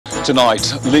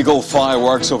Tonight, legal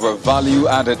fireworks over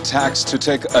value-added tax to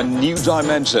take a new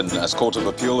dimension as Court of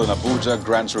Appeal in Abuja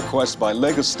grants request by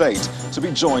Lagos State to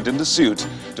be joined in the suit.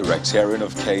 Direct hearing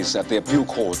of case at the Appeal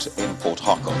Court in Port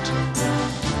Harcourt.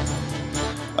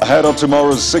 Ahead of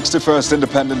tomorrow's 61st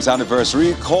Independence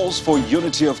Anniversary, calls for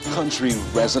unity of country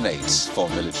resonates. For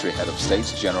military head of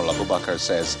state, General Abubakar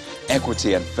says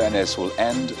equity and fairness will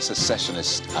end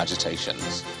secessionist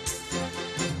agitations.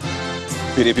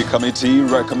 PDP committee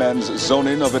recommends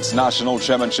zoning of its national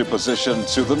chairmanship position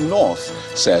to the north,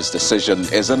 says decision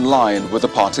is in line with the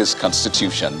party's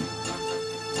constitution.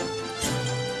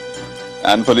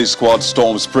 And police squad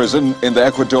storms prison in the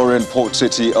Ecuadorian port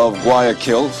city of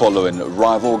Guayaquil following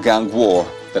rival gang war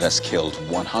that has killed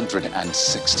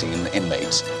 116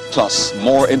 inmates. Plus,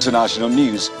 more international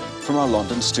news from our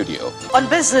London studio. On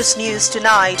business news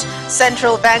tonight,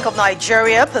 Central Bank of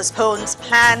Nigeria postpones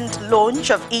planned launch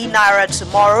of e-Naira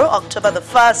tomorrow, October the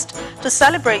 1st, to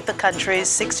celebrate the country's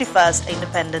 61st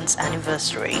independence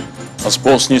anniversary. On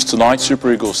sports news tonight,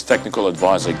 Super Eagles technical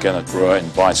advisor Kenneth Rowe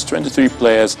invites 23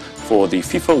 players for the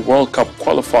FIFA World Cup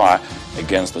qualifier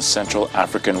against the Central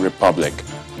African Republic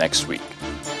next week.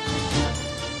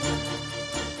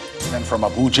 And from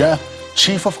Abuja,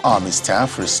 Chief of Army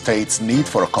Staff restates need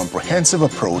for a comprehensive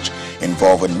approach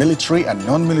involving military and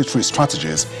non-military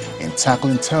strategies in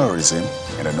tackling terrorism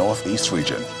in the Northeast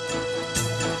region.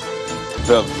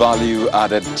 The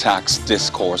value-added tax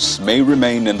discourse may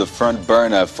remain in the front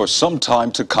burner for some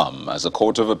time to come as the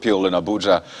Court of Appeal in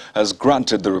Abuja has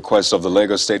granted the request of the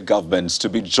Lagos State government to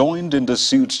be joined in the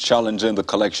suit challenging the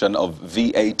collection of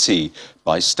VAT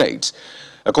by state.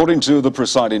 According to the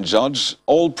presiding judge,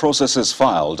 all processes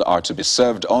filed are to be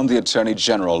served on the Attorney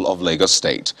General of Lagos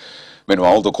State.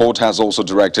 Meanwhile, the court has also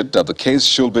directed that the case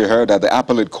should be heard at the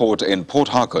Appellate Court in Port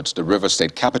Harcourt, the River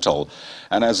State capital,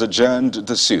 and has adjourned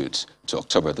the suit to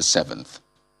October the 7th.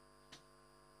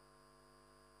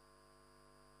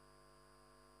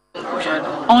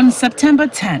 On September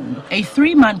 10, a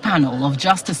three-man panel of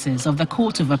justices of the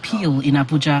Court of Appeal in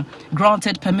Abuja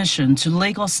granted permission to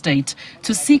Lagos State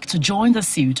to seek to join the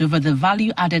suit over the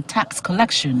value-added tax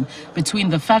collection between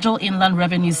the Federal Inland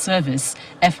Revenue Service,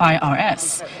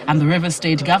 FIRS, and the River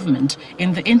State government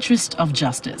in the interest of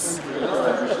justice.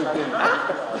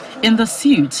 In the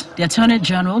suit, the Attorney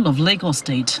General of Lagos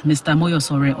State, Mr.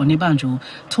 Moyosore Onibanjo,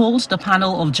 told the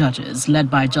panel of judges led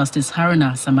by Justice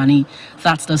Haruna Samani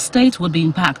that the state would be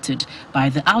impacted by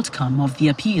the outcome of the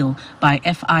appeal by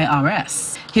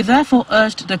FIRS. He therefore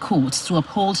urged the court to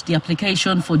uphold the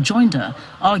application for joinder,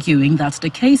 arguing that the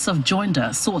case of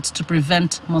joinder sought to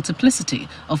prevent multiplicity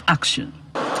of action.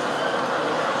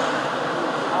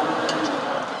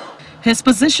 His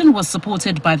position was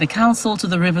supported by the counsel to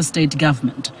the River State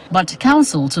government, but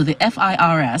counsel to the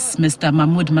FIRS, Mr.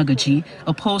 Mahmood Magaji,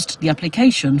 opposed the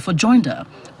application for joinder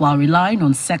while relying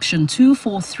on Section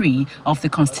 243 of the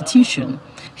Constitution.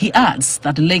 He adds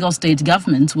that the Lagos State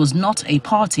government was not a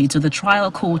party to the trial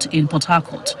court in Port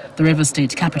Harcourt, the River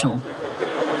State capital.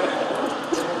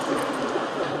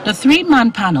 The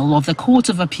three-man panel of the Court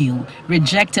of Appeal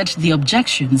rejected the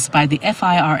objections by the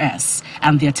FIRS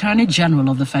and the Attorney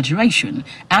General of the Federation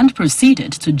and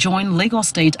proceeded to join Lagos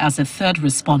State as a third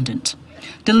respondent.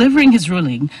 Delivering his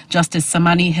ruling, Justice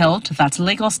Samani held that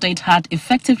Lagos State had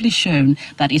effectively shown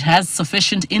that it has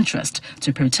sufficient interest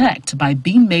to protect by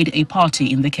being made a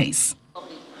party in the case.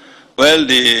 Well,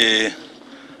 the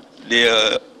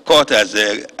court has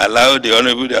allowed the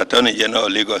Honorable Attorney General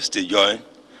of Lagos to join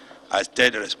as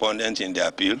third respondent in the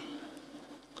appeal,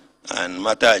 and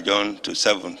matter adjourned to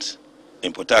 7th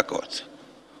in Port Harcourt.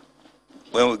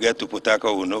 When we get to Port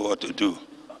Harcourt, we'll know what to do.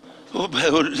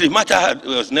 The matter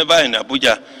was never in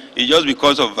Abuja. It's just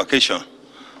because of vacation.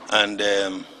 And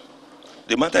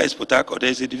the matter is Port Harcourt.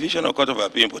 There's a division of Court of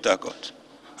Appeal in Port Harcourt.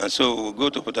 And so we'll go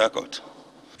to Port Harcourt.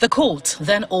 The court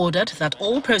then ordered that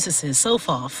all processes so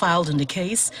far filed in the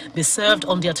case be served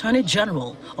on the Attorney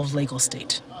General of Lagos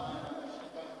State.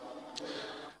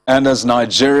 And as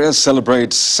Nigeria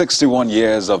celebrates 61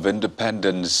 years of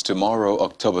independence tomorrow,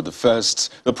 October the 1st,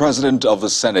 the President of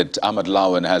the Senate, Ahmed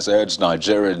Lawan, has urged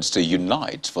Nigerians to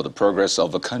unite for the progress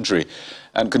of the country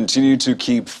and continue to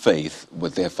keep faith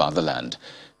with their fatherland.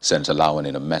 Senator Lawan,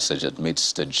 in a message,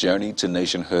 admits the journey to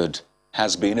nationhood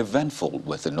has been eventful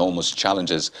with enormous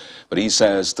challenges, but he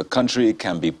says the country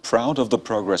can be proud of the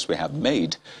progress we have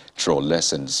made, draw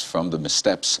lessons from the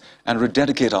missteps, and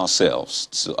rededicate ourselves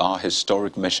to our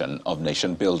historic mission of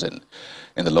nation building.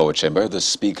 In the lower chamber, the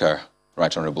Speaker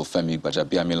Right Honorable Femi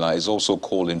Gbajabiamila is also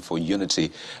calling for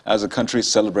unity as the country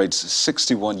celebrates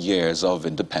 61 years of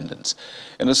independence.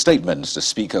 In a statement, the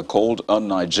Speaker called on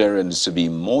Nigerians to be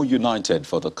more united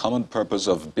for the common purpose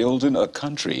of building a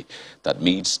country that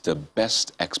meets the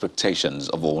best expectations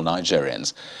of all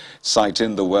Nigerians.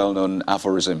 Citing the well-known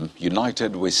aphorism,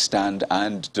 "United we stand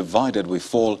and divided we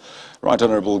fall," Right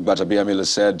Honorable Gbajabiamila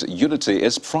said unity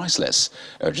is priceless,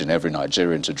 urging every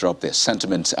Nigerian to drop their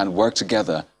sentiments and work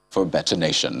together for a better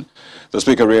nation. The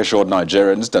Speaker reassured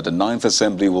Nigerians that the 9th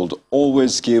Assembly will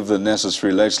always give the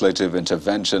necessary legislative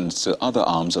interventions to other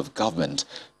arms of government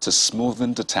to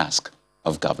smoothen the task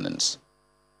of governance.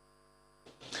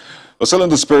 Still in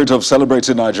the spirit of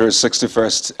celebrating Nigeria's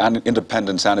 61st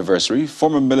independence anniversary,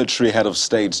 former military head of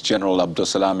state General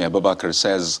Abdulsalami Abubakar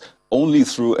says only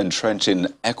through entrenching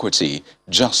equity,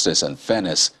 justice and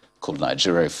fairness could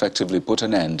Nigeria effectively put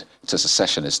an end to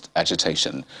secessionist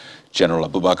agitation. General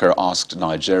Abubakar asked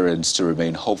Nigerians to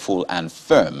remain hopeful and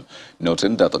firm,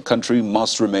 noting that the country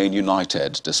must remain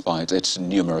united despite its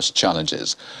numerous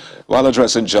challenges. While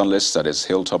addressing journalists at his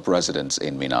hilltop residence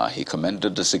in Minna, he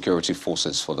commended the security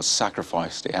forces for the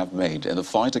sacrifice they have made in the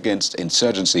fight against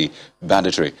insurgency,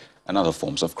 banditry, and other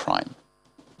forms of crime.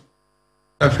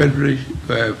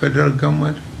 Federal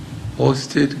government or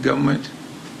state government,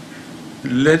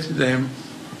 let them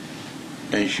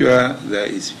ensure there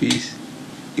is peace,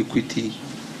 equity,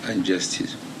 and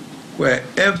justice, where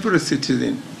every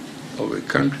citizen of a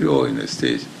country or in a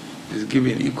state is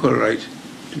given equal right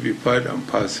to be part and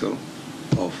parcel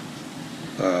of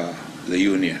the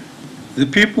union. The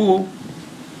people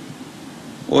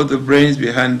or the brains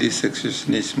behind this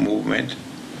secessionist movement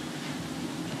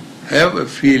have a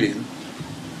feeling,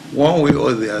 one way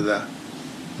or the other,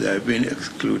 they are being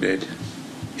excluded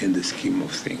in the scheme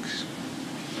of things.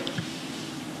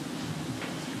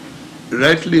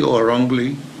 Rightly or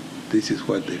wrongly, this is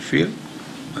what they feel,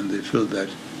 and they feel that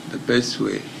the best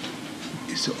way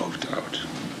is to opt out.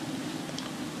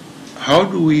 How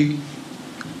do we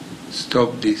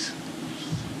stop these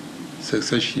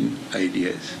secession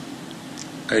ideas?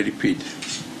 I repeat,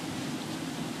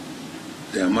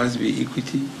 there must be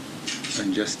equity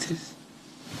and justice,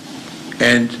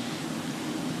 and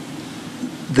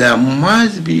there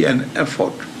must be an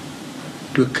effort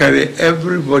to carry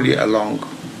everybody along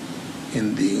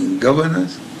in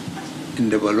governance, in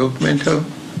developmental,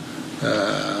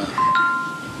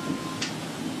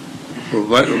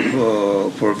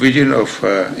 provision of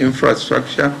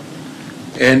infrastructure,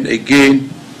 and again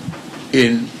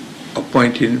in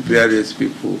appointing various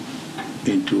people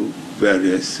into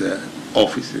various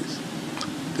offices.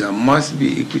 There must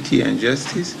be equity and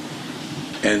justice,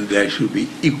 and there should be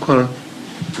equal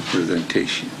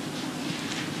representation.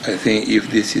 I think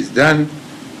if this is done,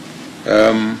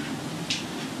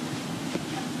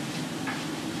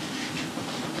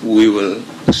 we will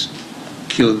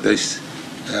kill this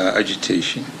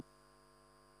agitation.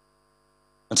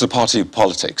 It's a party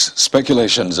politics.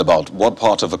 Speculations about what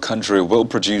part of the country will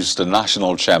produce the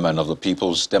national chairman of the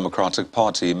People's Democratic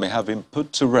Party may have been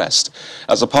put to rest,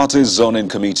 as the party's zoning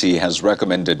committee has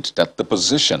recommended that the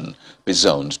position be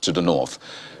zoned to the north.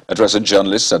 Addressing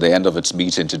journalists at the end of its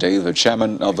meeting today, the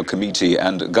chairman of the committee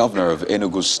and governor of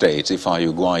Enugu State,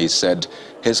 Ifeanyi Ugwuanyi, said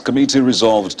his committee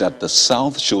resolved that the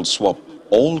south should swap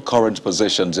all current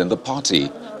positions in the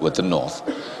party with the north.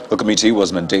 The committee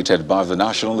was mandated by the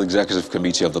National Executive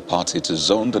Committee of the party to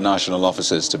zone the national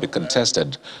offices to be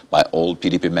contested by all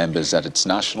PDP members at its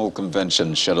national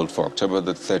convention scheduled for October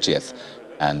the 30th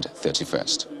and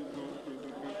 31st.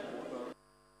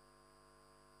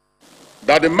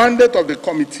 That the mandate of the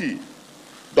committee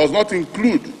does not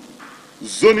include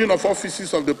zoning of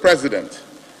offices of the President,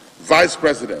 Vice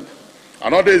President,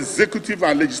 and other executive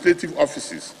and legislative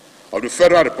offices of the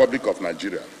Federal Republic of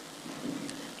Nigeria.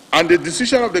 And the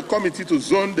decision of the committee to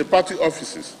zone the party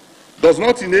offices does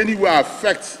not in any way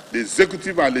affect the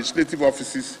executive and legislative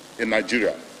offices in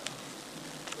Nigeria.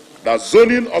 The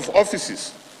zoning of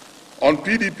offices on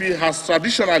PDP has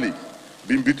traditionally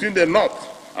been between the north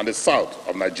and the south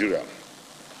of Nigeria.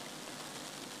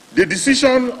 The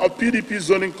decision of PDP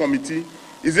zoning committee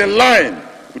is in line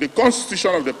with the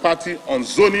constitution of the party on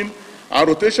zoning and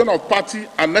rotation of party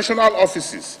and national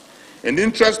offices in the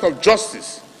interest of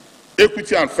justice,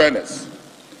 equity and fairness.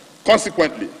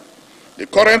 Consequently, the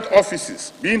current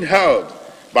offices being held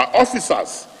by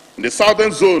officers in the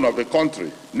southern zone of the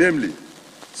country, namely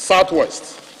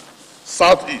Southwest,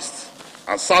 Southeast,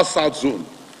 and South-South zone,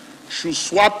 should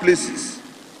swap places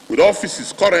with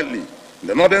offices currently in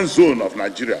the northern zone of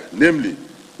Nigeria, namely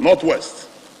Northwest,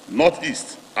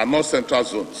 Northeast, and North Central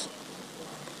zones.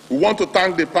 We want to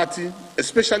thank the party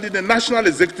especially the National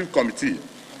Executive Committee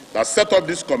that set up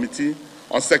this committee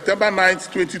on September 9,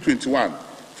 2021,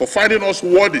 for finding us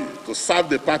worthy to serve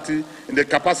the party in the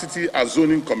capacity as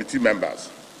zoning committee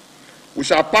members. We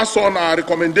shall pass on our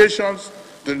recommendations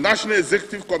to the National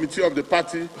Executive Committee of the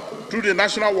party through the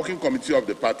National Working Committee of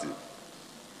the party.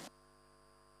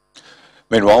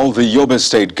 Meanwhile, the Yobe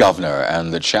State Governor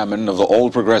and the chairman of the All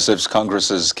Progressives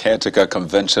Congress's Caretaker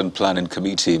Convention Planning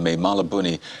Committee, Mai Mala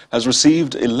Buni, has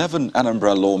received 11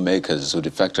 Anambra lawmakers who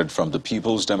defected from the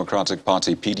People's Democratic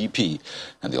Party, PDP,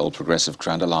 and the All Progressive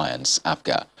Grand Alliance,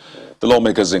 APGA. The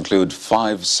lawmakers include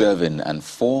 5 serving and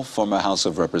 4 former House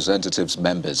of Representatives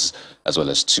members, as well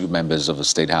as 2 members of the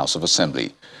State House of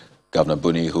Assembly. Governor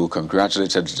Buni, who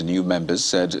congratulated the new members,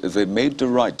 said they made the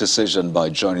right decision by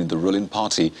joining the ruling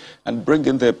party and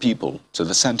bringing their people to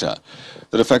the center.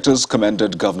 The defectors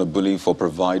commended Governor Buni for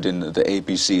providing the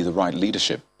APC the right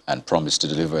leadership and promised to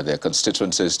deliver their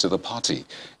constituencies to the party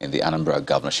in the Anambra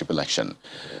governorship election.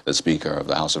 The Speaker of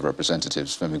the House of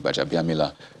Representatives, Femi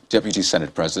Gbajabiamila, Deputy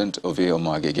Senate President Ovie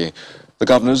Omoagege, the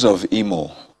governors of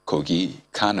Imo, Kogi,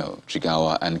 Kano,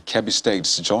 Jigawa and Kebbi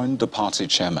states joined the party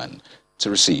chairman to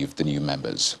receive the new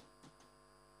members.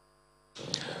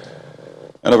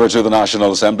 And over to the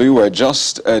National Assembly, where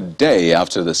just a day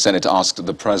after the Senate asked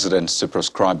the President to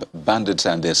proscribe bandits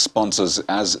and their sponsors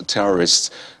as terrorists,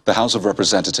 the House of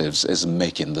Representatives is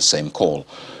making the same call.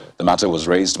 The matter was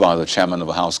raised by the chairman of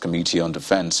the House Committee on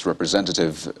Defense,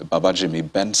 Representative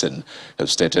Babajimi Benson, who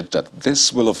stated that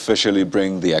this will officially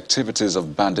bring the activities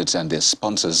of bandits and their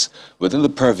sponsors within the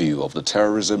purview of the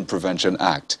Terrorism Prevention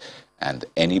Act, and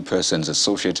any persons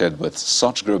associated with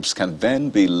such groups can then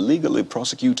be legally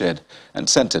prosecuted and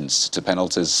sentenced to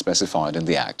penalties specified in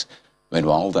the Act.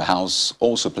 Meanwhile, the House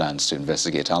also plans to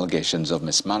investigate allegations of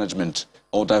mismanagement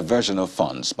or diversion of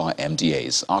funds by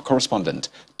MDAs. Our correspondent,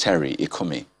 Terry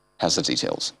Ikumi, has the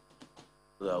details.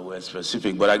 We're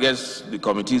specific, but I guess the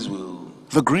committees will...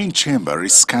 The Green Chamber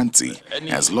is scanty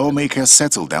as lawmakers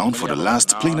settle down for the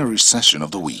last plenary session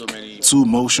of the week. 2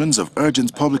 motions of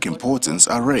urgent public importance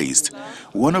are raised,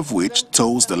 one of which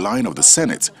toes the line of the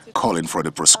Senate, calling for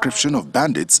the proscription of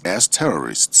bandits as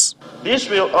terrorists. This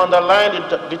will underline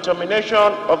the determination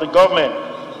of the government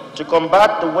to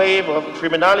combat the wave of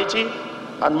criminality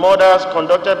and murders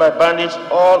conducted by bandits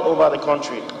all over the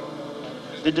country.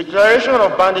 The declaration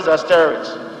of bandits as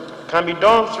terrorists can be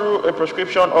done through a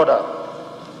proscription order.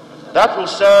 That will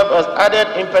serve as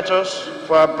added impetus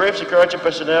for our brave security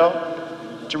personnel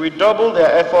to redouble their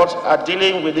efforts at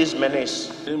dealing with this menace.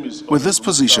 With this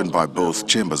position by both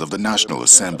chambers of the National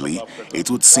Assembly, it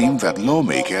would seem that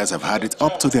lawmakers have had it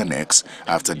up to their necks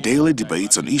after daily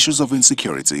debates on issues of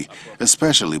insecurity,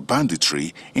 especially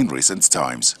banditry, in recent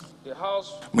times.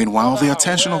 Meanwhile, the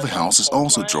attention of the House is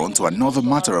also drawn to another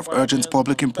matter of urgent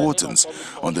public importance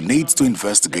on the need to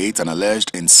investigate an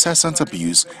alleged incessant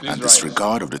abuse and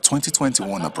disregard of the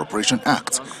 2021 Appropriation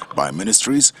Act by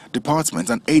ministries, departments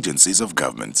and agencies of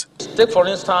government. Take for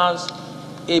instance,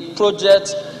 a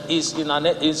project is in an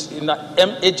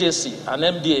agency, an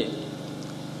MDA.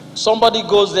 Somebody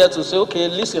goes there to say, okay,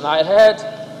 listen, I heard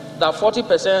that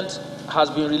 40% has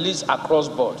been released across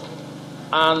board,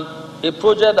 and a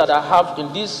project that I have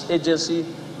in this agency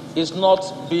is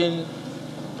not being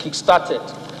kick-started.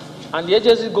 And the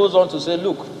agency goes on to say,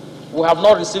 look, we have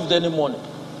not received any money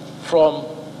from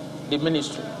the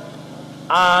ministry.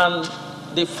 And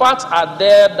the facts are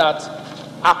there that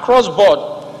across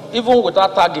board, even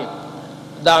without tagging,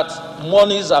 that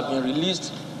monies have been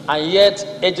released, and yet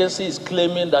agency is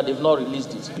claiming that they've not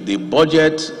released it. The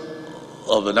budget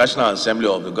of the National Assembly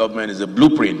of the government is a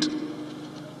blueprint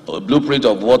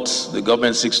of what the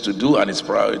government seeks to do and its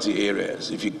priority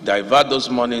areas. If you divert those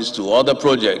monies to other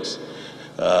projects,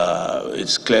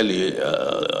 it's clearly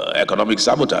economic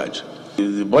sabotage.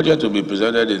 The budget will be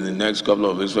presented in the next couple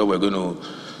of weeks, where we're going to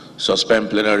suspend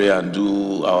plenary and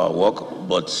do our work.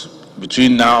 But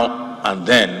between now and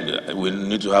then, we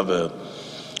need to have a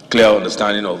clear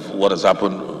understanding of what has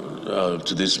happened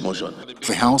to this motion.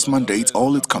 The House mandates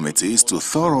all its committees to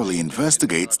thoroughly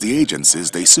investigate the agencies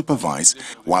they supervise,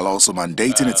 while also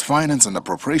mandating its Finance and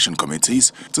Appropriation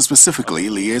committees to specifically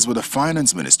liaise with the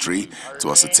Finance Ministry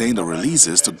to ascertain the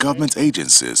releases to government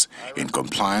agencies in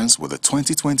compliance with the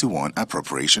 2021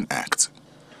 Appropriation Act.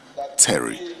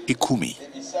 Terry Ikumi,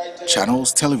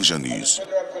 Channels Television News.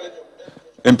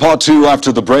 In part 2,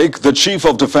 after the break, the Chief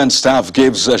of Defense Staff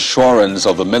gives assurance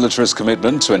of the military's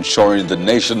commitment to ensuring the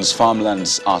nation's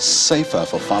farmlands are safer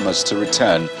for farmers to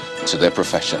return to their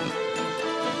profession.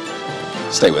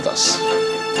 Stay with us.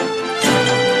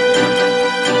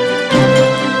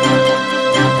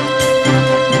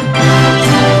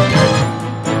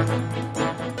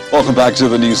 Welcome back to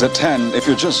the news at 10. If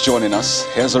you're just joining us,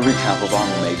 here's a recap of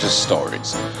our major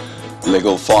stories.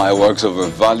 Legal fireworks over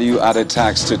value-added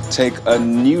tax to take a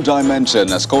new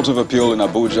dimension as Court of Appeal in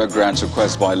Abuja grants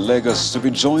request by Lagos to be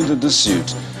joined in the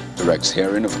suit, directs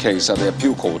hearing of case at the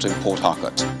Appeal Court in Port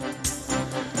Harcourt.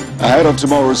 Ahead of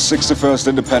tomorrow's 61st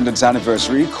independence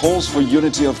anniversary, calls for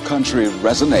unity of country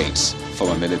resonates.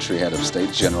 Former military head of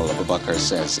state General Abubakar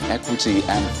says equity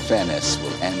and fairness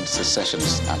will end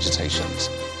secessionist agitations.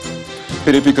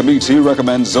 PDP committee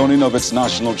recommends zoning of its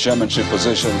national chairmanship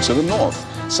position to the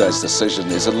north, says decision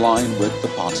is in line with the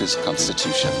party's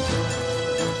constitution.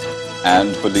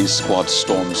 And police squad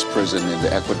storms prison in the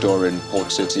Ecuadorian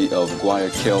port city of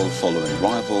Guayaquil following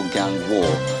rival gang war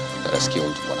that has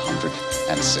killed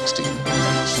 116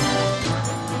 inmates.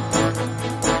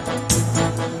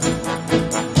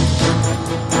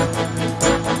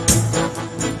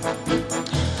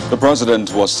 The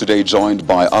president was today joined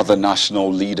by other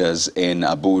national leaders in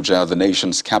Abuja, the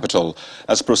nation's capital,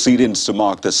 as proceedings to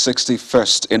mark the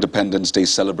 61st Independence Day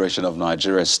celebration of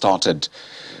Nigeria started.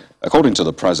 According to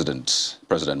the President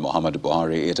Muhammadu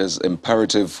Buhari, it is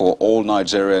imperative for all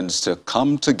Nigerians to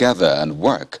come together and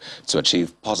work to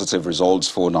achieve positive results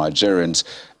for Nigerians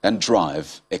and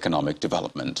drive economic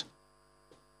development.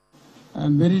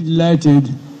 I'm very delighted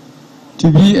to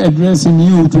be addressing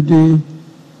you today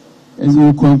as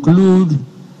we conclude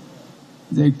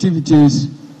the activities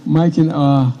marking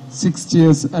our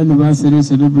 60th anniversary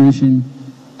celebration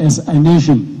as a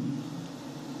nation.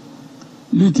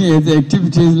 Looking at the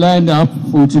activities lined up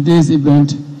for today's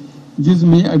event gives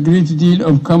me a great deal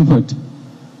of comfort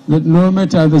that no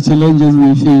matter the challenges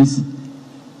we face,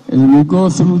 as we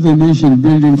go through the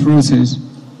nation-building process,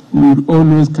 we will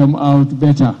always come out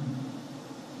better.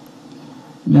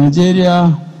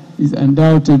 Nigeria is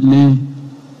undoubtedly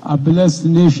a blessed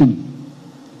nation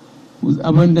with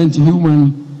abundant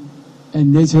human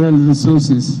and natural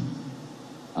resources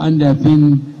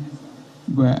underpinned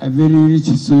by a very rich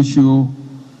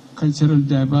socio-cultural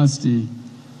diversity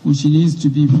which needs to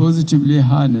be positively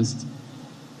harnessed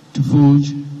to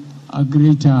forge a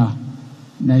greater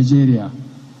Nigeria.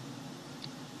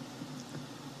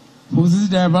 For this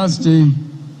diversity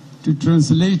to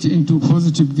translate into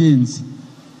positive gains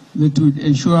that would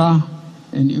ensure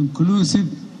an inclusive,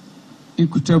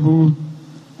 equitable,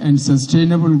 and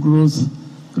sustainable growth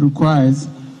requires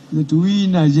that we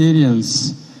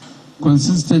Nigerians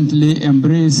consistently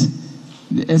embrace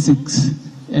the ethics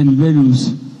and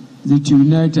values that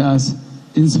unite us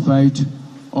in spite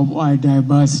of our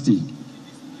diversity.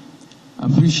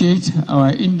 Appreciate our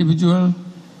individual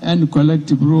and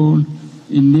collective role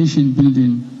in nation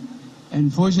building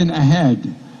and forging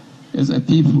ahead as a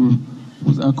people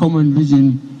with a common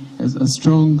vision as a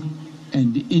strong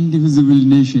and indivisible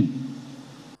nation.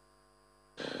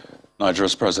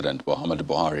 Nigeria's President Muhammadu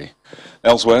Buhari.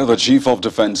 Elsewhere, the Chief of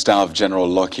Defense Staff General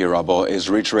Lucky Irabor is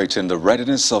reiterating the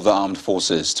readiness of the armed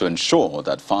forces to ensure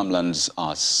that farmlands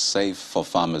are safe for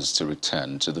farmers to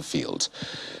return to the field.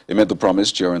 He made the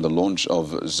promise during the launch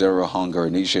of Zero Hunger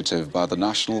Initiative by the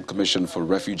National Commission for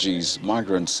Refugees,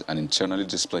 Migrants and Internally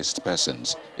Displaced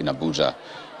Persons in Abuja.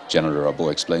 General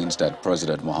Irabor explains that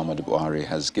President Muhammadu Buhari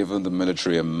has given the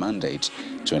military a mandate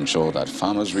to ensure that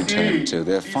farmers return to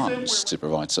their farms to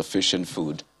provide sufficient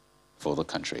food for the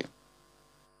country.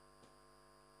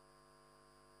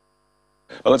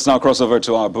 Well, let's now cross over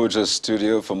to our Abuja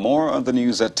studio for more on the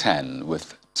news at 10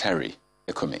 with Terry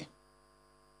Ikumi.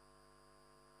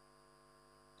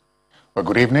 Well,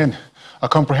 good evening. A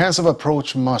comprehensive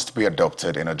approach must be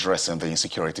adopted in addressing the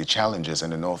insecurity challenges in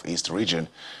the Northeast region,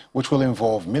 which will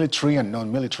involve military and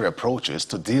non-military approaches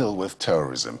to deal with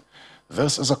terrorism.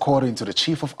 This is according to the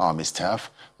Chief of Army Staff,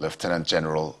 Lieutenant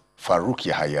General Farouk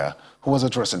Yahaya, who was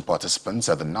addressing participants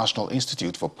at the National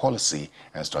Institute for Policy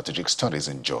and Strategic Studies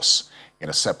in Jos. In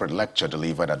a separate lecture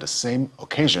delivered at the same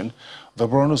occasion, the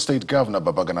Borno State Governor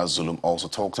Babagana Zulum also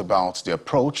talked about the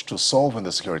approach to solving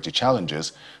the security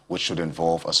challenges, which should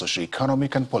involve a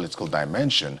socio-economic and political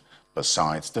dimension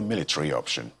besides the military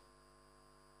option.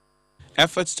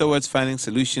 Efforts towards finding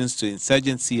solutions to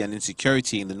insurgency and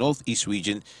insecurity in the Northeast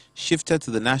region shifted to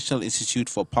the National Institute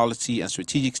for Policy and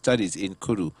Strategic Studies in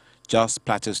Kuru, Jos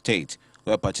Plateau State,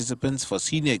 where participants for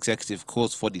Senior Executive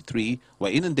Course 43 were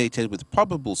inundated with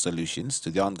probable solutions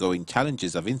to the ongoing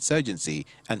challenges of insurgency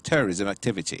and terrorism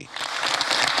activity.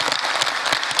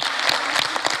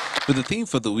 With the theme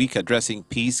for the week addressing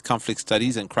peace, conflict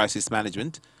studies and crisis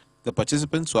management, the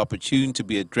participants were opportune to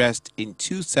be addressed in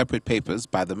two separate papers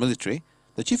by the military,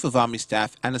 the Chief of Army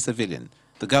Staff and a civilian,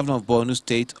 the Governor of Borno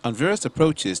State, on various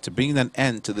approaches to bringing an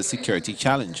end to the security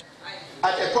challenge.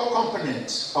 At a core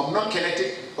component of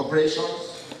non-kinetic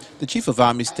operations, The Chief of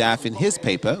Army Staff, in his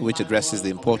paper, which addresses the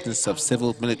importance of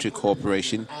civil-military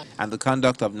cooperation and the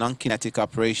conduct of non-kinetic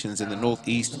operations in the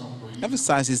Northeast,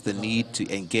 emphasizes the need to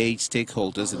engage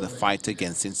stakeholders in the fight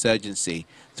against insurgency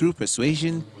through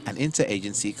persuasion and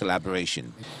interagency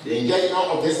collaboration. The engagement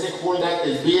of the stakeholders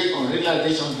is based on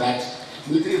realization that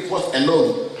military force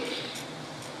alone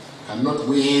cannot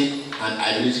win an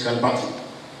ideological battle.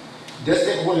 The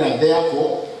stakeholders,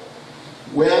 therefore,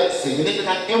 wield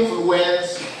significant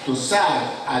influence to serve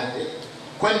as the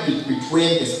conduit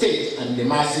between the state and the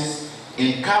masses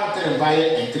in countering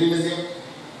violent extremism,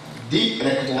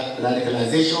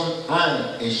 de-radicalization,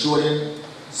 and ensuring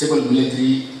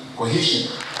civil-military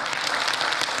cohesion.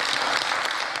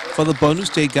 For the Borno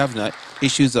State Governor,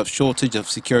 issues of shortage of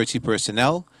security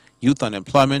personnel, youth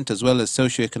unemployment, as well as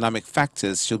socio-economic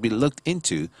factors should be looked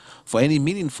into for any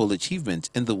meaningful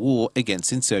achievement in the war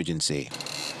against insurgency.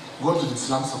 Go to the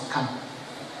slums of Kano.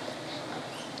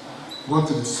 Go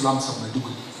to the slums of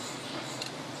Maiduguri.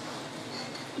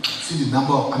 See the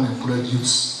number of unemployed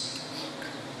youths.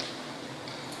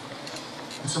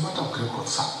 It's a matter of great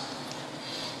concern.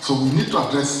 So we need to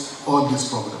address all these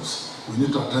problems. We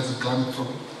need to address the climate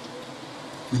problem.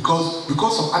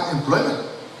 Because of unemployment,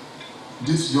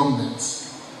 these young men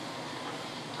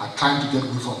are trying to get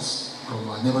weapons from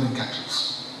our neighboring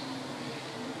countries.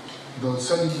 They'll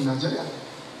sell it in Nigeria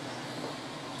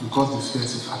because the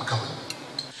space is uncovered.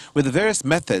 With the various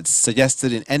methods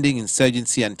suggested in ending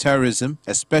insurgency and terrorism,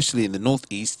 especially in the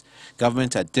Northeast,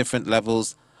 government at different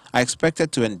levels are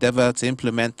expected to endeavor to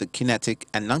implement the kinetic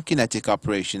and non-kinetic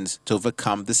operations to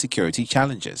overcome the security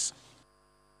challenges.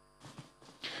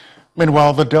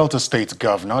 Meanwhile, the Delta State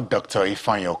Governor, Dr.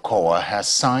 Ifeanyi Okowa, has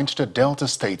signed the Delta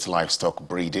State Livestock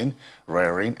Breeding,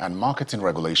 Rearing and Marketing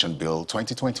Regulation Bill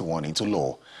 2021 into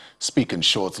law. Speaking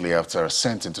shortly after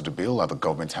assenting to the bill at the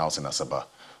Government House in Asaba,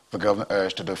 the governor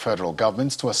urged the federal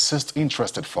government to assist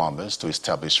interested farmers to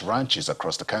establish ranches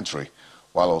across the country,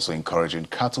 while also encouraging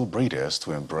cattle breeders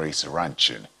to embrace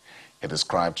ranching. He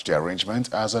described the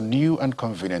arrangement as a new and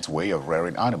convenient way of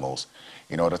rearing animals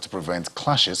in order to prevent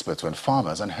clashes between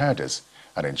farmers and herders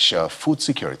and ensure food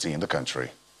security in the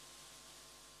country.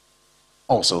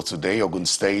 Also today, Ogun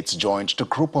State joined the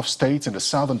group of states in the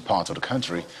southern part of the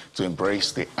country to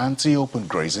embrace the anti-open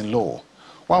grazing law.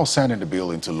 While signing the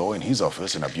bill into law in his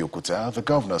office in Abeokuta, the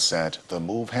governor said the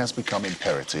move has become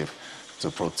imperative to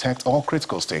protect all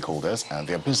critical stakeholders and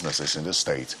their businesses in the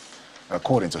state.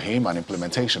 According to him, an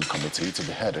implementation committee to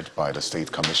be headed by the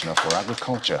State Commissioner for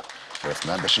Agriculture, with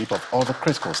membership of other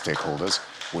critical stakeholders,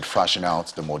 would fashion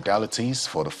out the modalities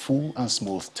for the full and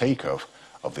smooth takeoff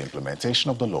of the implementation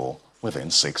of the law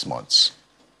within 6 months.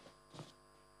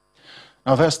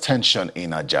 Now, there's tension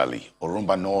in Ajali,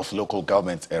 Orumba North local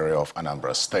government area of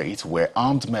Anambra State, where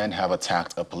armed men have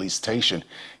attacked a police station,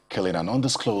 killing an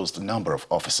undisclosed number of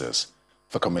officers.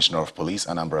 The Commissioner of Police,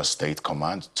 Anambra State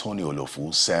Command, Tony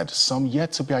Olofu, said some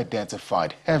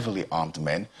yet-to-be-identified heavily armed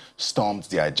men stormed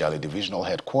the Ajali divisional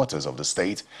headquarters of the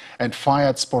state and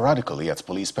fired sporadically at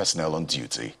police personnel on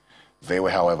duty. They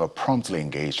were, however, promptly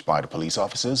engaged by the police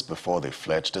officers before they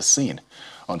fled the scene.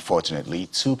 Unfortunately,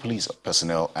 2 police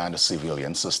personnel and a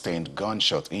civilian sustained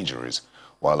gunshot injuries,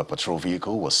 while a patrol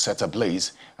vehicle was set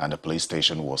ablaze and the police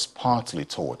station was partly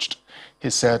torched.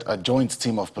 He said a joint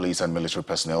team of police and military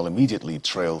personnel immediately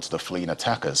trailed the fleeing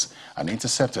attackers and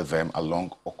intercepted them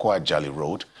along Okwajali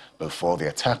Road before the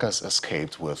attackers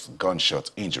escaped with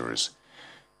gunshot injuries.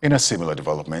 In a similar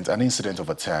development, an incident of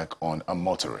attack on a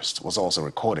motorist was also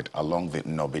recorded along the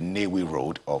Nobenewi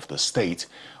Road of the state,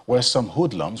 where some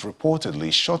hoodlums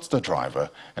reportedly shot the driver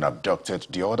and abducted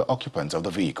the other occupants of the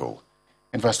vehicle.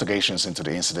 Investigations into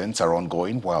the incidents are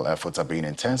ongoing while efforts are being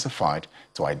intensified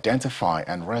to identify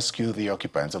and rescue the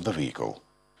occupants of the vehicle.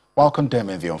 While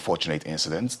condemning the unfortunate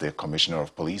incident, the Commissioner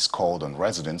of Police called on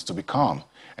residents to be calm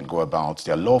and go about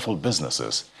their lawful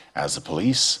businesses, as the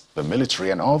police, the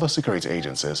military and other security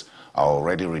agencies are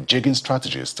already rejigging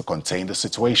strategies to contain the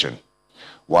situation.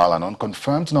 While an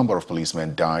unconfirmed number of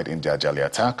policemen died in the Ajali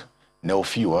attack, no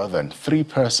fewer than 3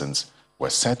 persons were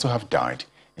said to have died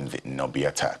in the Nobi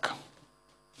attack.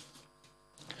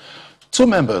 2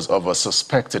 members of a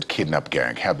suspected kidnap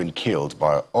gang have been killed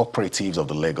by operatives of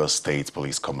the Lagos State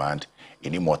Police Command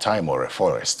in Imotaimore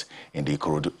Forest in the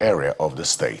Ikorodu area of the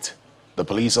state. The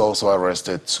police also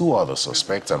arrested 2 other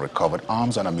suspects and recovered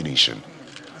arms and ammunition.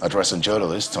 Addressing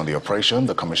journalists on the operation,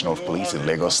 the Commissioner of Police in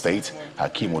Lagos State,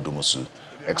 Hakeem Odumusu,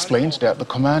 explained that the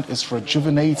command is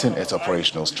rejuvenating its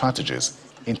operational strategies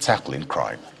in tackling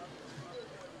crime.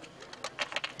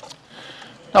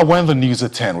 Now, when the news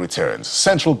at 10 returns,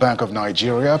 Central Bank of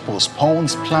Nigeria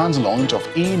postpones planned launch of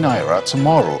e-Naira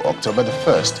tomorrow, October the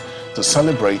 1st, to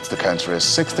celebrate the country's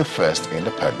 61st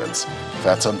independence.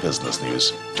 That's on Business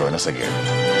News. Join us again.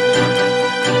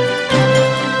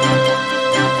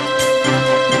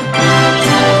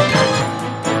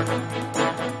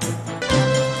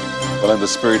 Well, in the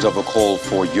spirit of a call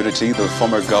for unity, the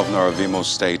former governor of Imo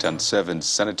State and serving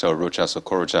Senator Rochas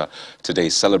Okorocha today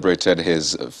celebrated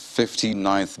his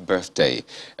 59th birthday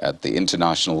at the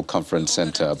International Conference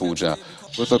Center, Abuja,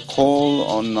 with a call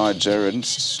on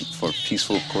Nigerians for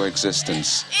peaceful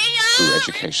coexistence through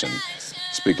education.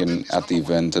 Speaking at the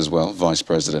event as well, Vice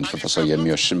President Professor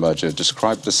Yemi Osinbajo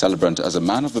described the celebrant as a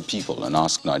man of the people and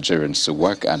asked Nigerians to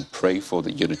work and pray for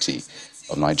the unity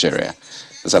of Nigeria.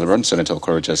 The celebrant, Senator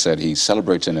Okorocha, said he's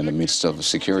celebrating in the midst of a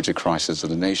security crisis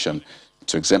in the nation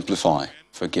to exemplify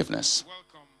forgiveness.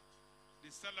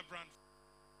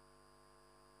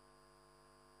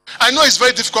 I know it's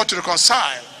very difficult to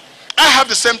reconcile. I have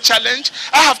the same challenge.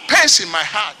 I have pains in my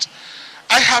heart.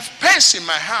 I have pains in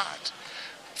my heart.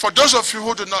 For those of you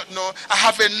who do not know, I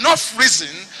have enough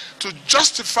reason to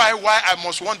justify why I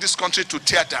must want this country to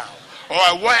tear down, or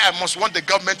why I must want the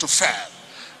government to fail.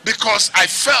 Because I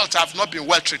felt I've not been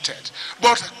well treated.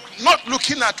 But not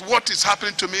looking at what is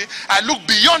happening to me, I look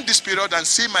beyond this period and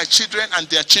see my children and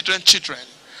their children's children.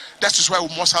 That is why we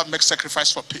must have make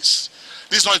sacrifice for peace.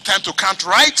 This is not the time to count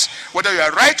right, whether you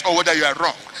are right or whether you are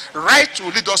wrong. Right will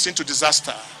lead us into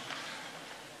disaster.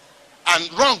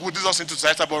 And wrong will lead us into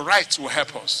disaster, but right will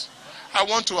help us. I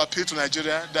want to appeal to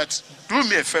Nigeria that do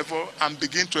me a favor and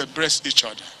begin to embrace each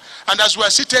other. And as we are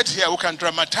seated here, we can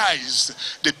dramatize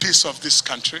the peace of this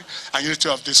country and unity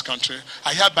of this country.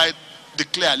 I hereby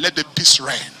declare, let the peace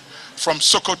reign. From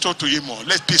Sokoto to Imo,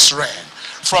 let peace reign.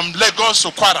 From Lagos to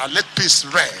Kwara, let peace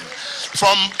reign.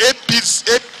 From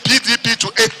PDP to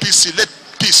APC, let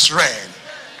peace reign.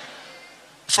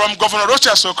 From Governor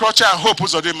Rochas Okorocha and Hope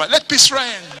Uzodinma, let peace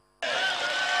reign.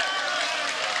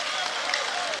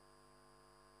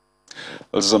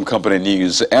 Well, some company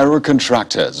news. Aero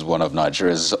Contractors, one of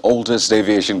Nigeria's oldest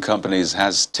aviation companies,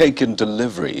 has taken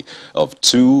delivery of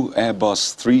 2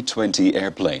 Airbus 320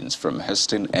 airplanes from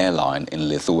Hestin Airline in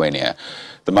Lithuania.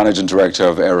 The managing director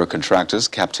of Aero Contractors,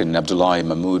 Captain Abdullahi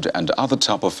Mahmood, and other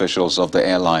top officials of the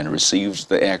airline received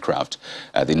the aircraft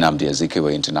at the Nnamdi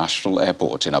Azikiwe International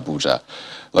Airport in Abuja.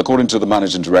 According to the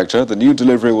managing director, the new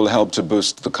delivery will help to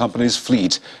boost the company's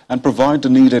fleet and provide the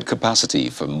needed capacity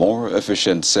for more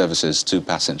efficient services to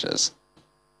passengers.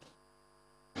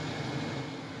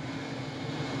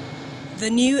 The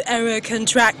new Aero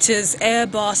Contractors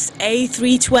Airbus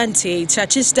A320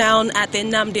 touches down at the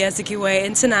Nnamdi Azikiwe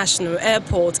International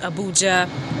Airport, Abuja.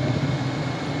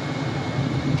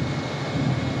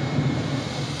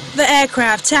 The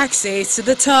aircraft taxis to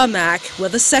the tarmac, where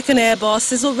the second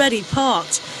Airbus is already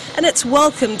parked, and it's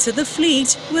welcomed to the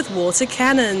fleet with water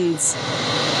cannons.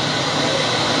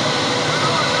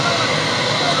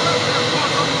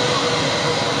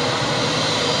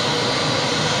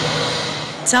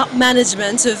 Top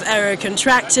management of Aero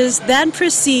Contractors then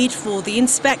proceed for the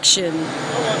inspection.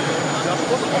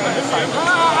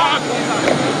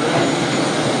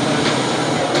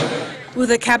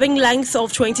 With a cabin length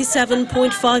of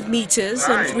 27.5 meters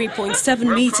and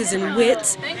 3.7 meters in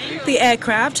width, the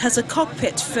aircraft has a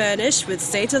cockpit furnished with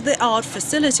state-of-the-art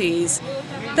facilities.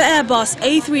 The Airbus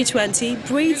A320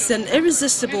 breathes an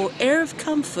irresistible air of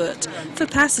comfort for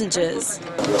passengers.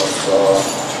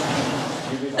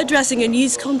 Addressing a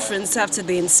news conference after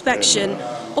the inspection,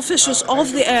 officials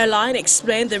of the airline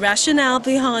explained the rationale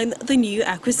behind the new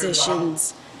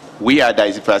acquisitions. We are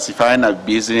diversifying our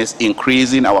business,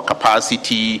 increasing our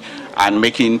capacity, and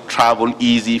making travel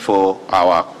easy for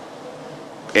our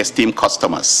esteemed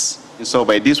customers. So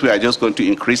by this, we are just going to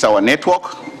increase our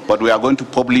network, but we are going to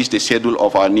publish the schedule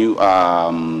of our new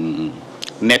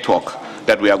network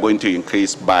that we are going to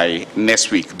increase by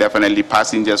next week. Definitely,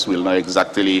 passengers will know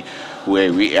exactly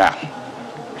where we are.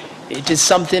 It is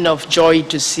something of joy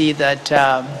to see that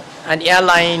an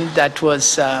airline that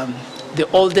was the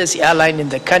oldest airline in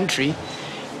the country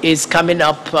is coming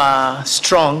up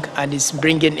strong and is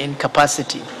bringing in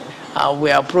capacity.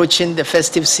 We are approaching the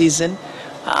festive season.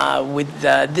 With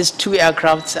these 2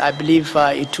 aircrafts, I believe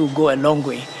it will go a long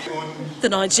way. The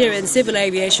Nigerian Civil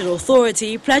Aviation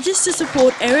Authority pledges to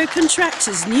support Aero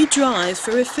Contractors' new drive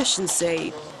for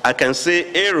efficiency. I can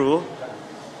say Aero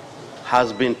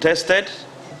has been tested,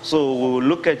 so we will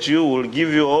look at you, we'll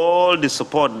give you all the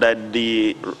support that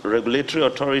the regulatory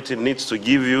authority needs to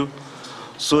give you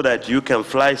so that you can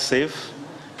fly safe.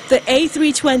 The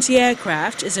A320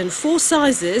 aircraft is in 4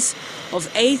 sizes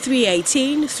of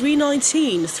A318,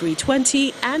 319,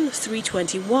 320 and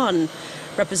 321,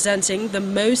 representing the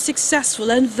most successful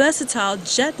and versatile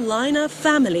jetliner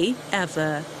family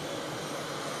ever.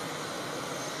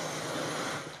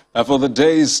 And for the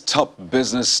day's top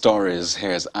business stories,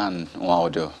 here's Anne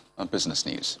Nwaudo on Business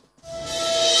News.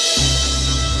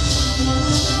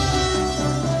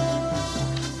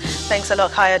 Thanks a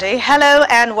lot, Kayode. Hello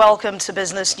and welcome to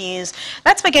Business News.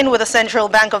 Let's begin with the Central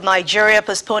Bank of Nigeria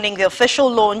postponing the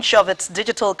official launch of its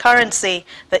digital currency,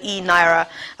 the e-Naira.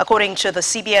 According to the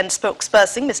CBN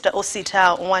spokesperson, Mr.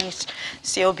 Osita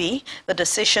Nwansiobi, the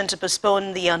decision to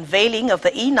postpone the unveiling of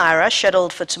the e-Naira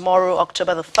scheduled for tomorrow,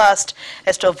 October the 1st,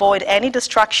 is to avoid any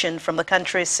distraction from the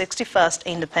country's 61st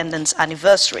independence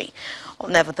anniversary.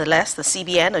 Nevertheless, the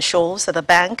CBN assures that the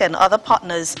bank and other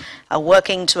partners are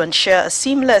working to ensure a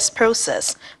seamless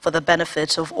process for the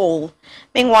benefit of all.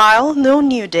 Meanwhile, no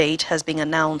new date has been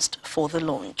announced for the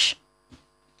launch.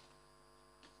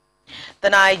 The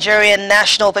Nigerian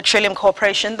National Petroleum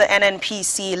Corporation, the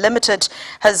NNPC Limited,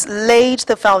 has laid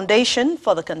the foundation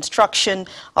for the construction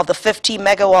of the 50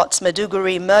 megawatts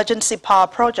Maiduguri emergency power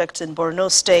project in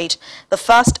Borno State, the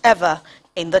first ever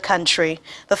in the country.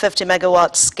 The 50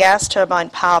 megawatts gas turbine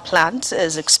power plant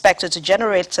is expected to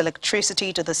generate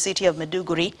electricity to the city of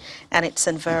Maiduguri and its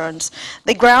environs.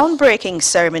 The groundbreaking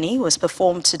ceremony was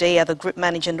performed today at the Group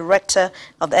Managing Director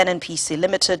of the NNPC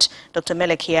Limited, Dr.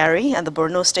 Mele Kyari, and the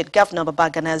Borno State Governor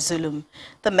Babagana Zulum.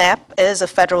 The MEP is a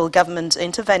federal government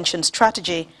intervention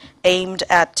strategy aimed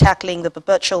at tackling the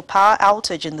perpetual power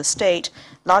outage in the state,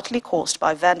 largely caused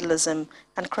by vandalism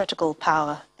and critical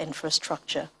power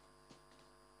infrastructure.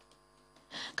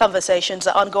 Conversations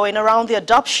are ongoing around the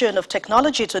adoption of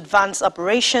technology to advance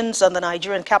operations on the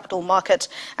Nigerian capital market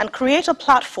and create a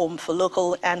platform for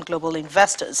local and global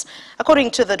investors.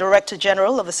 According to the Director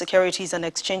General of the Securities and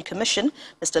Exchange Commission,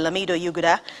 Mr. Lamido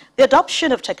Yuguda, the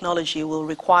adoption of technology will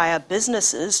require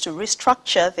businesses to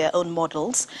restructure their own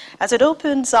models as it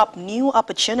opens up new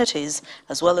opportunities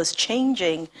as well as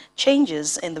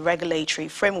changes in the regulatory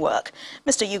framework.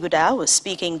 Mr. Yuguda was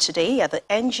speaking today at the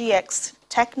NGX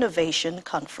Technovation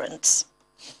Conference.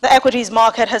 The equities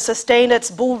market has sustained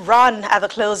its bull run at the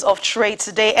close of trade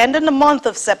today, ending the month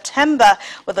of September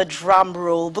with a drum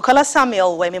roll. Bukola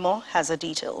Samuel Wemimo has the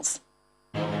details.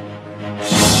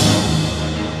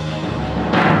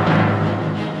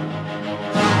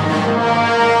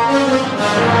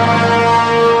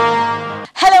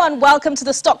 Hello and welcome to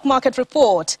the Stock Market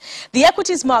Report. The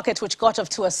equities market, which got off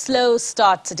to a slow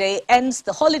start today, ends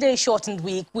the holiday-shortened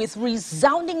week with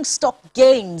resounding stock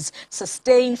gains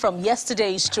sustained from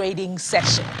yesterday's trading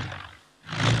session.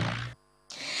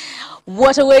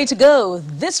 What a way to go.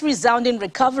 This resounding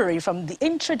recovery from the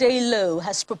intraday low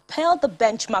has propelled the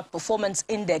benchmark performance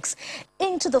index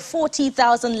into the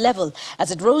 40,000 level as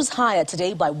it rose higher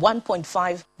today by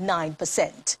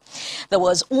 1.59%. There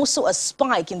was also a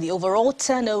spike in the overall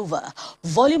turnover.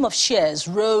 Volume of shares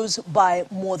rose by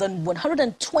more than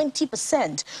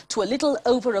 120% to a little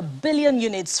over 1 billion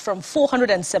units from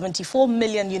 474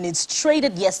 million units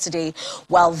traded yesterday,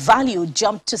 while value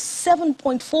jumped to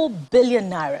 7.4 billion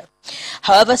naira.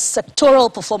 However,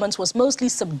 sectoral performance was mostly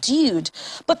subdued,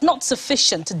 but not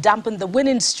sufficient to dampen the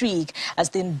winning streak as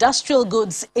the industrial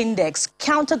goods index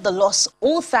countered the loss,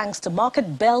 all thanks to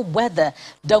market bellwether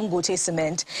Dangote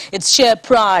Cement. Its share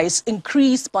price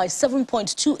increased by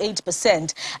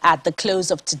 7.28% at the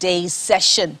close of today's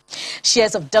session.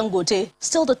 Shares of Dangote,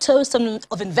 still the toast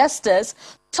of investors,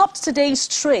 topped today's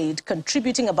trade,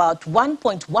 contributing about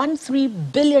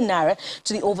 1.13 billion naira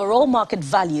to the overall market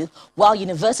value, while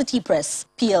University Press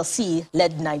PLC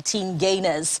led 19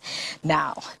 gainers.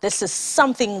 Now, this is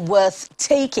something worth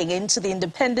taking into the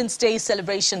Independence Day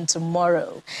celebration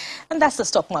tomorrow. And that's the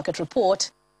Stock Market Report.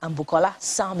 I'm Bukola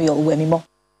Samuel Wemimo.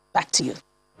 Back to you.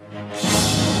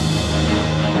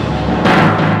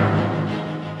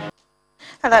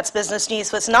 And that's Business News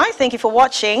for tonight. Thank you for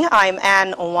watching. I'm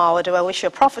Anne Nwaudo. I wish you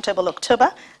a profitable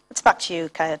October. It's back to you,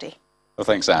 Kayode. Well,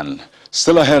 thanks, Anne.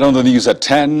 Still ahead on the news at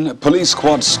 10, police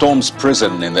squad storms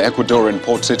prison in the Ecuadorian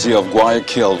port city of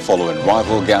Guayaquil following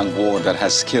rival gang war that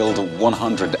has killed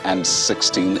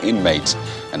 116 inmates.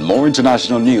 And more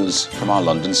international news from our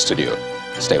London studio.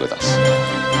 Stay with us.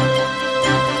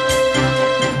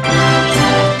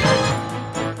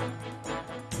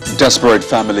 Desperate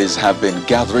families have been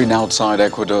gathering outside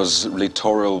Ecuador's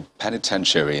littoral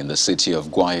penitentiary in the city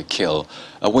of Guayaquil,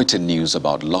 awaiting news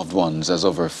about loved ones as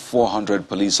over 400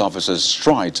 police officers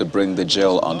tried to bring the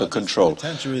jail under control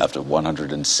after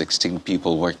 116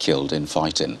 people were killed in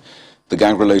fighting. The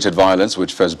gang-related violence,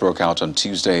 which first broke out on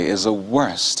Tuesday, is the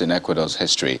worst in Ecuador's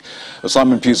history.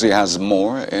 Simon Pusey has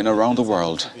more in Around the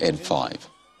World in 5.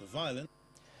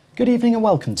 Good evening and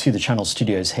welcome to the Channel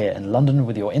Studios here in London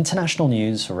with your international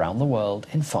news around the world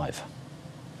in 5.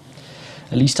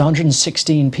 At least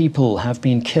 116 people have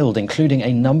been killed, including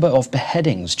a number of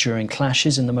beheadings during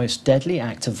clashes in the most deadly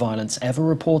act of violence ever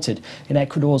reported in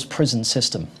Ecuador's prison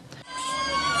system.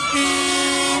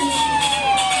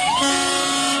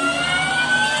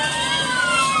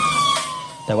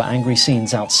 There were angry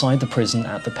scenes outside the prison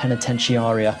at the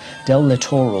Penitenciaria del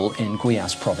Litoral in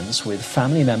Guayas province, with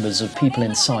family members of people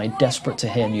inside desperate to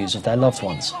hear news of their loved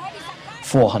ones.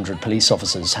 400 police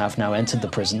officers have now entered the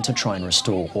prison to try and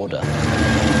restore order.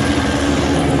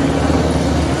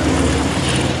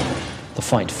 The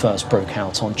fight first broke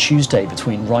out on Tuesday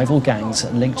between rival gangs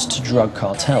linked to drug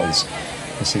cartels.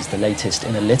 This is the latest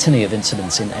in a litany of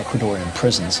incidents in Ecuadorian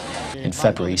prisons. In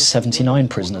February, 79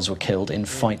 prisoners were killed in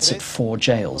fights at 4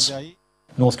 jails.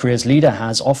 North Korea's leader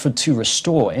has offered to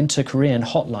restore inter-Korean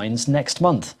hotlines next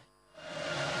month.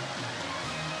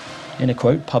 In a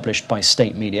quote published by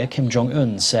state media, Kim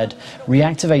Jong-un said,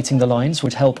 "Reactivating the lines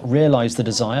would help realize the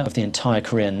desire of the entire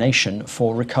Korean nation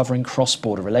for recovering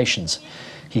cross-border relations."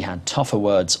 He had tougher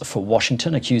words for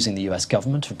Washington, accusing the US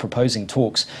government of proposing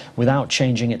talks without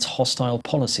changing its hostile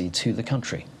policy to the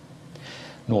country.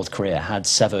 North Korea had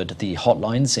severed the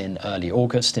hotlines in early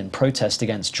August in protest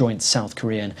against joint South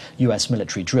Korean-US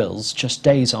military drills, just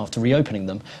days after reopening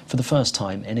them for the first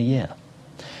time in a year.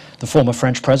 The former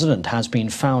French president has been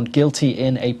found guilty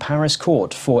in a Paris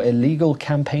court for illegal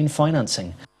campaign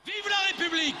financing. Vive la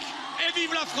République et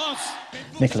vive la France!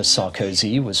 Nicolas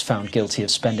Sarkozy was found guilty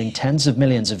of spending tens of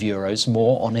millions of euros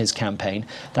more on his campaign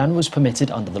than was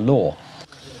permitted under the law.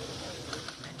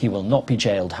 He will not be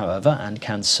jailed, however, and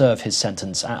can serve his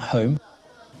sentence at home.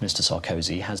 Mr.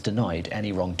 Sarkozy has denied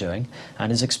any wrongdoing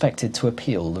and is expected to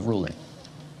appeal the ruling.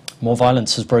 More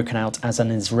violence has broken out as an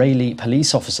Israeli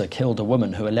police officer killed a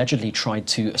woman who allegedly tried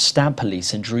to stab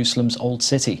police in Jerusalem's Old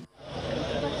City.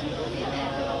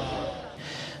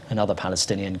 Another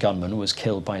Palestinian gunman was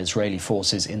killed by Israeli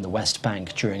forces in the West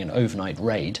Bank during an overnight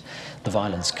raid. The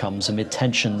violence comes amid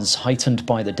tensions heightened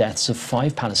by the deaths of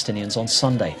 5 Palestinians on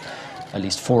Sunday. At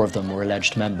least 4 of them were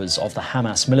alleged members of the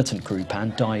Hamas militant group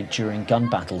and died during gun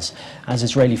battles as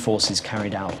Israeli forces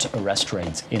carried out arrest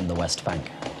raids in the West Bank.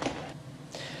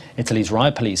 Italy's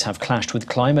riot police have clashed with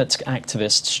climate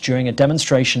activists during a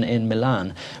demonstration in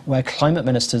Milan, where climate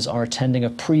ministers are attending a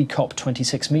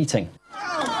pre-COP26 meeting.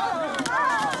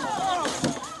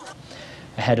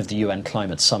 Ahead of the UN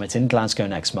Climate Summit in Glasgow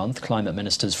next month, climate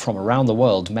ministers from around the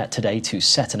world met today to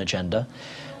set an agenda.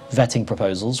 Vetting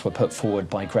proposals were put forward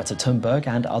by Greta Thunberg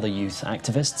and other youth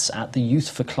activists at the Youth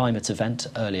for Climate event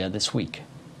earlier this week.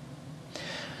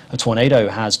 A tornado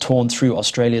has torn through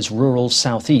Australia's rural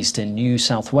southeast in New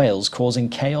South Wales, causing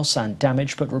chaos and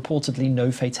damage but reportedly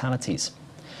no fatalities.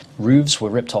 Roofs were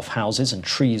ripped off houses and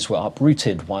trees were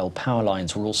uprooted, while power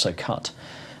lines were also cut.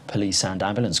 Police and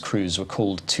ambulance crews were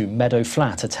called to Meadow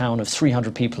Flat, a town of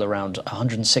 300 people around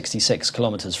 166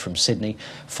 kilometres from Sydney,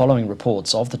 following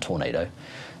reports of the tornado.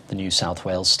 The New South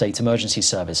Wales State Emergency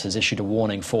Service has issued a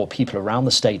warning for people around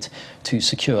the state to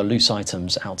secure loose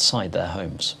items outside their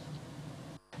homes.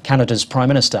 Canada's Prime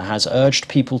Minister has urged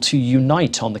people to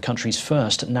unite on the country's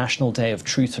first National Day of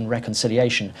Truth and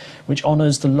Reconciliation, which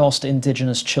honours the lost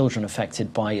Indigenous children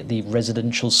affected by the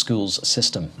residential schools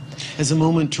system. As a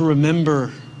moment to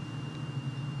remember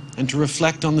and to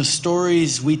reflect on the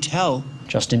stories we tell.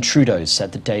 Justin Trudeau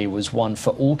said the day was one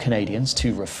for all Canadians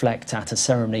to reflect at a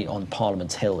ceremony on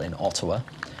Parliament Hill in Ottawa.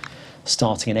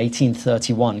 Starting in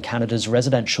 1831, Canada's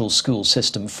residential school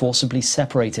system forcibly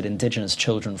separated Indigenous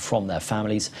children from their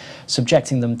families,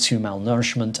 subjecting them to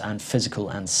malnourishment and physical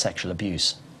and sexual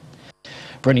abuse.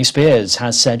 Britney Spears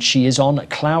has said she is on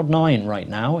cloud 9 right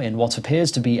now in what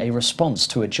appears to be a response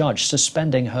to a judge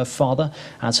suspending her father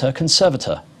as her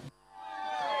conservator.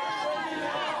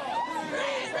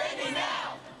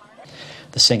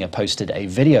 The singer posted a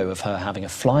video of her having a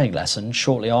flying lesson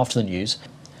shortly after the news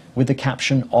with the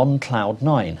caption, "On Cloud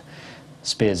 9."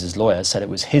 Spears' lawyer said it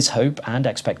was his hope and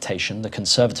expectation the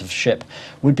conservatorship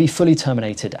would be fully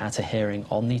terminated at a hearing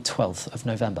on the 12th of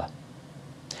November.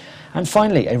 And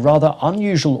finally, a rather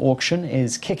unusual auction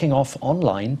is kicking off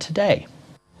online today.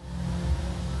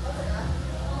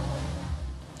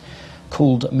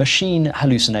 Called Machine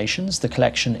Hallucinations, the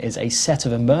collection is a set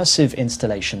of immersive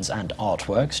installations and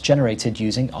artworks generated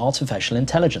using artificial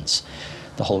intelligence.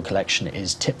 The whole collection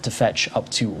is tipped to fetch up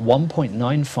to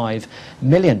 $1.95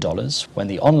 million when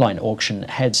the online auction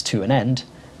heads to an end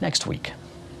next week.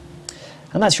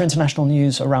 And that's your international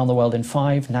news around the world in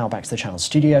 5. Now back to the Channel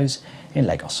studios in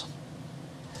Lagos.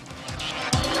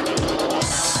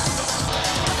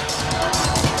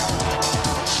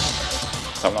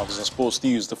 Now, in sports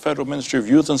news, the Federal Ministry of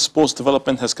Youth and Sports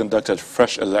Development has conducted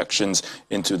fresh elections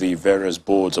into the various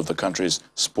boards of the country's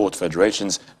sport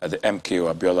federations at the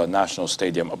MKO Abiola National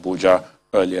Stadium, Abuja,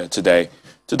 earlier today.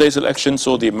 Today's election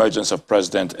saw the emergence of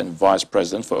president and vice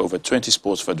president for over 20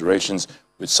 sports federations,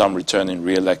 with some returning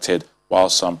re-elected, while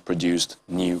some produced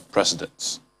new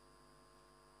precedents.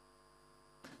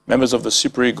 Members of the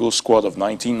Super Eagles squad of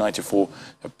 1994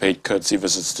 have paid courtesy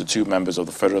visits to 2 members of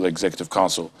the Federal Executive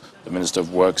Council, the Minister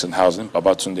of Works and Housing,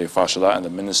 Babatunde Fashola, and the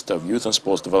Minister of Youth and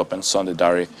Sports Development, Sunday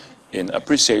Dare, in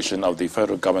appreciation of the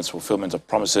federal government's fulfillment of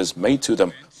promises made to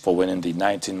them for winning the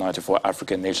 1994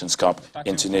 African Nations Cup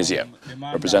in Tunisia.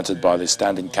 Represented by the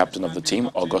standing captain of the team,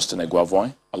 Augustin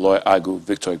Eguavoin, Aloy Agu,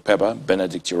 Victor Ikpeba,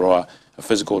 Benedict Iroa, a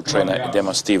physical trainer,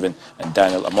 Idema Stephen, and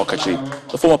Daniel Amokachi,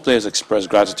 the former players expressed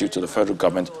gratitude to the federal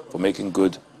government for making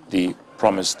good the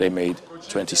promise they made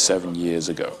 27 years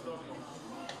ago.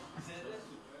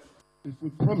 If we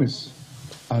promise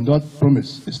and that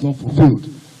promise is not fulfilled,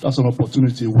 that's an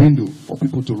opportunity, a window for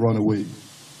people to run away.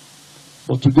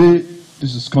 But today,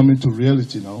 this is coming to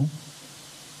reality now.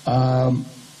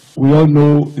 We all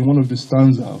know in one of the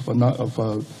stanzas of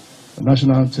a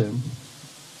national anthem,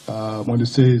 when it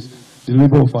says, "The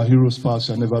labor of our heroes past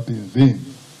shall never be in vain."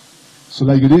 So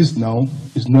like it is now,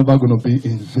 it's never going to be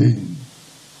in vain.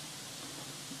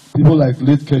 People like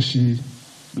late Keshi,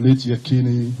 late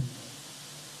Yakini,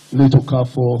 late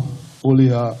Okafor,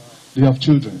 Oliha, they have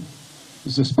children.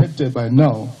 It's expected by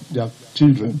now their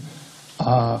children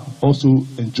are also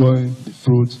enjoying the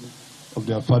fruits of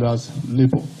their father's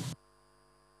labor.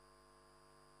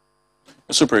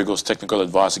 Super Eagles technical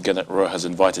advisor Kenneth Rowe has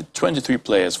invited 23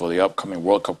 players for the upcoming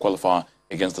World Cup qualifier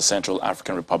against the Central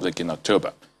African Republic in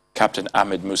October. Captain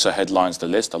Ahmed Musa headlines the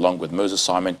list along with Moses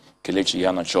Simon, Kelechi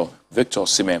Iheanacho, Victor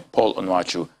Osimhen, Paul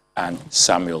Onuachu and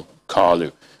Samuel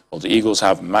Kalu. Well, the Eagles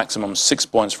have maximum 6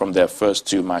 points from their first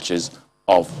 2 matches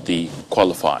of the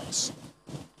qualifiers.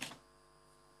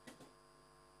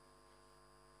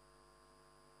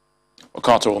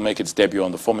 Qatar will make its debut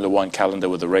on the Formula One calendar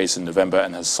with the race in November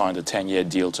and has signed a 10-year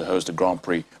deal to host the Grand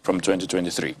Prix from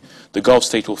 2023. The Gulf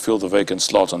state will fill the vacant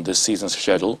slot on this season's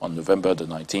schedule on November the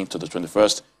 19th to the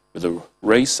 21st with a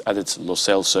race at its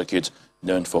Losail circuit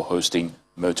known for hosting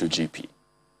MotoGP.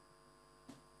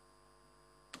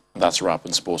 That's a wrap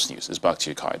in sports news. It's back to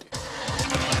you, Kaidi.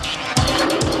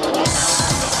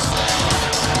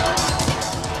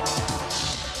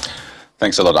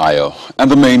 Thanks a lot, Ayo. And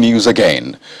the main news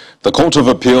again. The Court of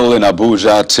Appeal in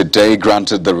Abuja today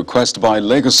granted the request by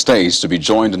Lagos State to be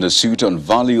joined in the suit on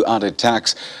value-added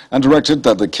tax and directed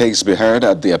that the case be heard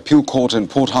at the Appeal Court in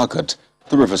Port Harcourt,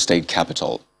 the River State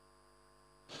capital.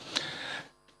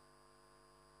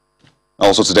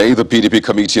 Also today, the PDP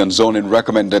Committee on Zoning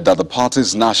recommended that the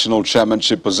party's national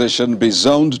chairmanship position be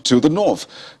zoned to the north.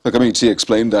 The committee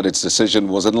explained that its decision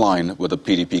was in line with the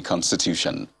PDP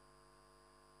constitution.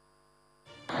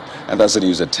 And that's the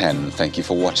news at 10. Thank you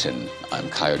for watching. I'm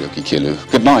Kayode Okikilu.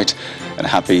 Good night and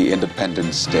happy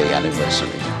Independence Day anniversary.